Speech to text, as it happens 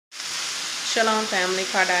Shalom Family,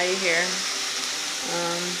 KARDAYAH here.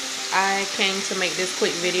 I came to make this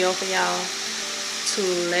quick video for y'all to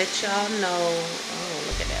let y'all know, oh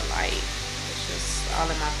look at that light, it's just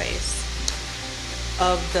all in my face,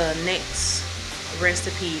 of the next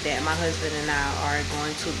recipe that my husband and I are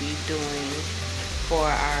going to be doing for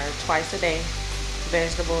our twice a day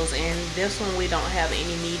vegetables. And this one we don't have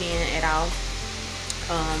any meat in at all.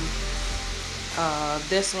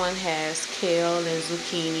 This one has kale and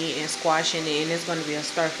zucchini and squash in it, and it's going to be a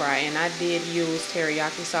stir fry. And I did use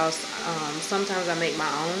teriyaki sauce. Sometimes I make my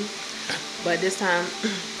own, but this time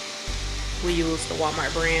we use the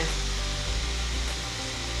Walmart brand,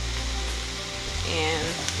 and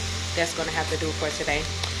that's going to have to do for today.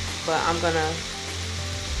 But I'm going to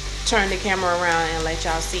turn the camera around and let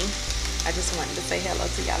y'all see. I just wanted to say hello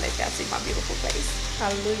to y'all, let y'all see my beautiful face.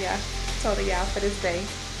 Hallelujah. Told y'all for this day.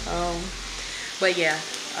 But yeah,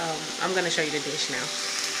 I'm gonna show you the dish now.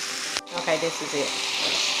 Okay, this is it.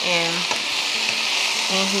 And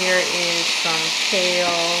in here is some kale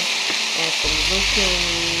and some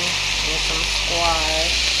zucchini and some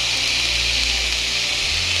squash.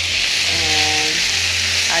 And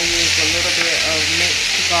I used a little bit of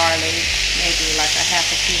minced garlic, maybe like a half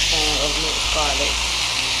a teaspoon of minced garlic,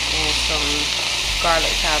 and some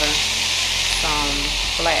garlic powder, some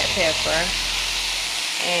black pepper,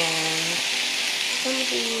 and some of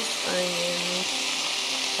these onions.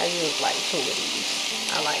 I use like 2 of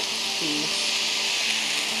these. I like these.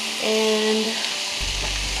 And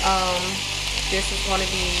this is going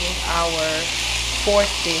to be our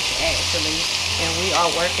 4th dish actually. And we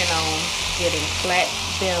are working on getting flat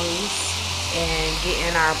bellies and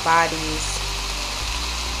getting our bodies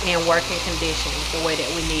in working condition the way that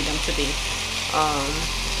we need them to be.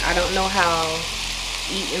 I don't know how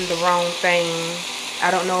eating the wrong thing,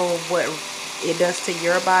 I don't know what it does to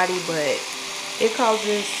your body, but it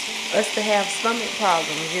causes us to have stomach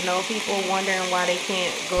problems. You know, people wondering why they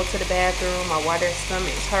can't go to the bathroom or why their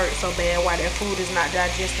stomachs hurt so bad, why their food is not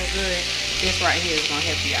digesting good. This right here is gonna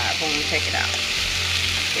help you out. Boom, check it out.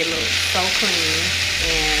 It looks so clean,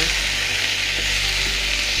 and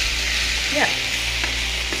yeah.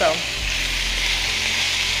 So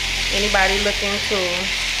anybody looking to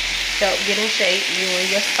help get in shape, you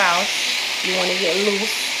and your spouse, you want to get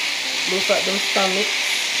loose up them stomachs,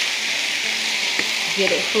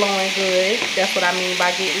 get it flowing good. That's what I mean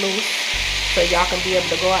by get loose. So y'all can be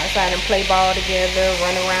able to go outside and play ball together,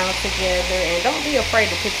 run around together, and don't be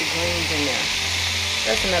afraid to put your greens in there.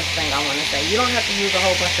 That's another thing I want to say. You don't have to use a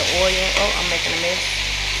whole bunch of oil. Oh, I'm making a mess.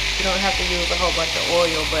 You don't have to use a whole bunch of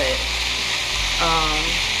oil, but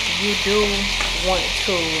you do want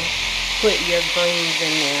to put your greens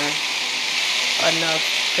in there enough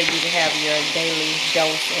for you to have your daily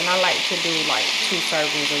dose. And I like to do like 2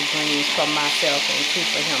 servings of greens for myself and 2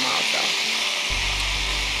 for him also.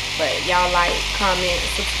 But y'all like, comment,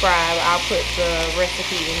 subscribe. I'll put the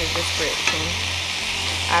recipe in the description.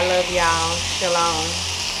 I love y'all. Shalom.